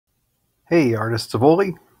Hey, artists of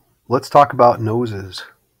Oli, let's talk about noses.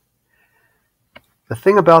 The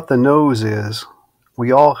thing about the nose is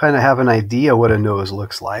we all kind of have an idea what a nose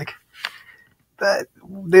looks like, but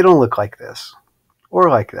they don't look like this or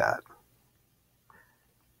like that.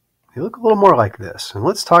 They look a little more like this. And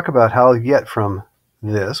let's talk about how you get from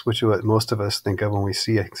this, which is what most of us think of when we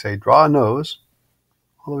see, say, draw a nose,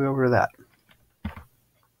 all the way over to that.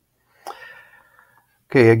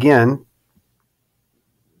 Okay, again,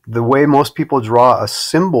 the way most people draw a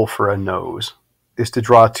symbol for a nose is to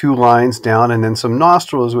draw two lines down and then some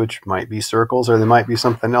nostrils, which might be circles or they might be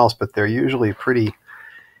something else, but they're usually pretty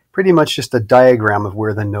much just a diagram of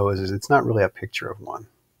where the nose is. It's not really a picture of one.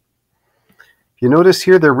 If you notice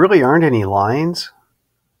here, there really aren't any lines.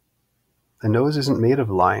 The nose isn't made of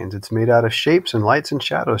lines. It's made out of shapes and lights and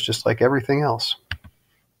shadows, just like everything else.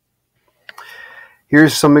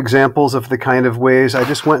 Here's some examples of the kind of ways. I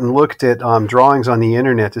just went and looked at drawings on the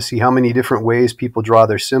internet to see how many different ways people draw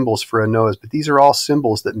their symbols for a nose, but these are all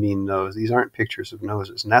symbols that mean nose. These aren't pictures of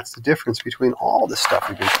noses, and that's the difference between all the stuff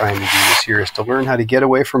we've been trying to do this year, is to learn how to get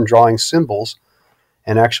away from drawing symbols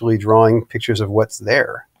and actually drawing pictures of what's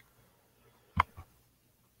there.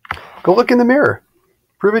 Go look in the mirror.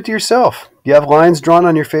 Prove it to yourself. Do you have lines drawn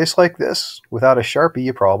on your face like this? Without a Sharpie,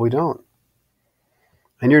 you probably don't.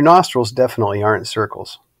 And your nostrils definitely aren't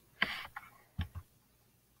circles.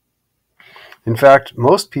 In fact,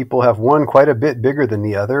 most people have one quite a bit bigger than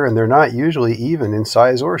the other, and they're not usually even in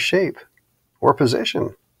size or shape or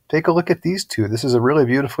position. Take a look at these two. This is a really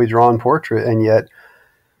beautifully drawn portrait, and yet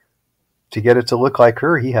to get it to look like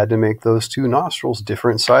her, he had to make those two nostrils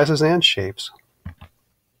different sizes and shapes.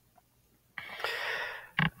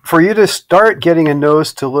 For you to start getting a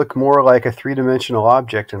nose to look more like a three-dimensional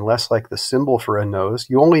object and less like the symbol for a nose,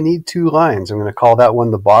 you only need two lines. I'm going to call that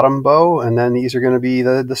one the bottom bow, and then these are going to be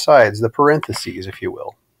the sides, the parentheses, if you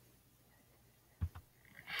will.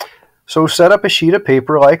 So set up a sheet of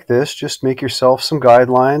paper like this. Just make yourself some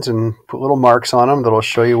guidelines and put little marks on them that'll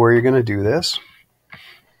show you where you're going to do this.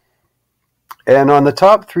 And on the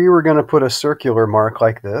top three, we're going to put a circular mark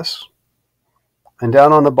like this. And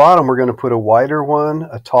down on the bottom, we're going to put a wider one,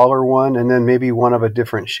 a taller one, and then maybe one of a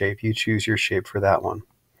different shape. You choose your shape for that one.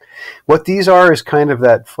 What these are is kind of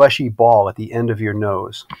that fleshy ball at the end of your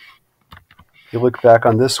nose. If you look back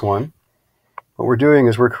on this one, what we're doing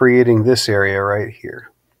is we're creating this area right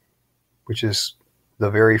here, which is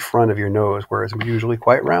the very front of your nose, whereas it's usually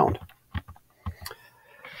quite round.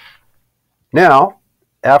 Now,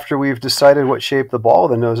 after we've decided what shape the ball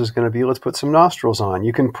of the nose is going to be, let's put some nostrils on.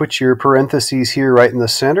 You can put your parentheses here right in the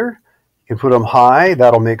center. You can put them high.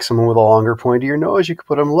 That'll make someone with a longer point of your nose. You can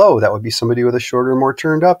put them low. That would be somebody with a shorter, more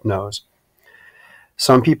turned up nose.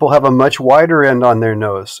 Some people have a much wider end on their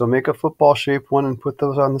nose, so make a football-shaped one and put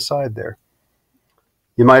those on the side there.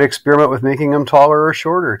 You might experiment with making them taller or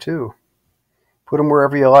shorter, too. Put them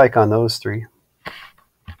wherever you like on those three.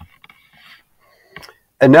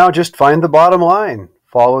 And now just find the bottom line.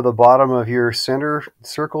 Follow the bottom of your center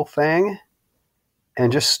circle thing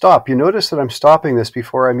and just stop. You notice that I'm stopping this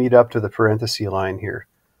before I meet up to the parenthesis line here.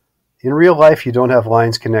 In real life, you don't have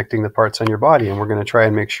lines connecting the parts on your body, and we're going to try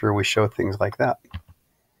and make sure we show things like that.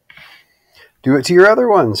 Do it to your other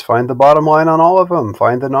ones. Find the bottom line on all of them.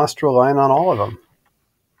 Find the nostril line on all of them.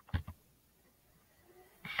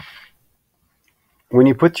 When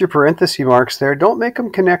you put your parenthesis marks there, don't make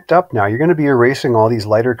them connect up now. You're going to be erasing all these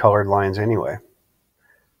lighter colored lines anyway.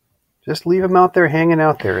 Just leave them out there hanging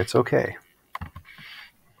out there. It's okay.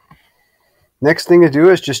 Next thing to do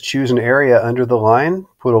is just choose an area under the line.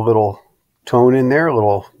 Put a little tone in there, a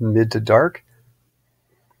little mid to dark.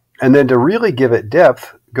 And then to really give it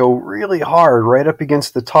depth, go really hard right up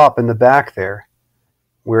against the top and the back there,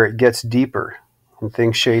 where it gets deeper and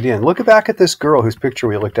things shade in. Look back at this girl whose picture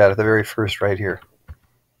we looked at the very first right here.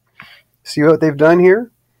 See what they've done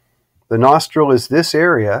here? The nostril is this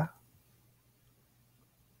area.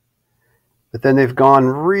 But then they've gone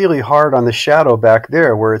really hard on the shadow back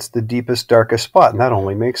there where it's the deepest, darkest spot, and that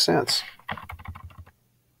only makes sense.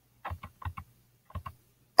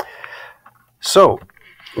 So,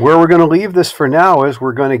 where we're going to leave this for now is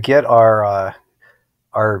we're going to get our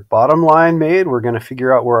bottom line made. We're going to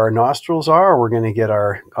figure out where our nostrils are. We're going to get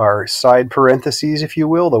our side parentheses, if you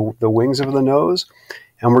will, the wings of the nose.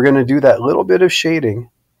 And we're going to do that little bit of shading,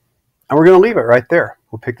 and we're going to leave it right there.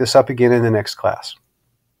 We'll pick this up again in the next class.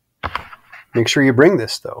 Make sure you bring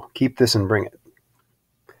this, though. Keep this and bring it.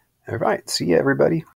 All right. See you, everybody.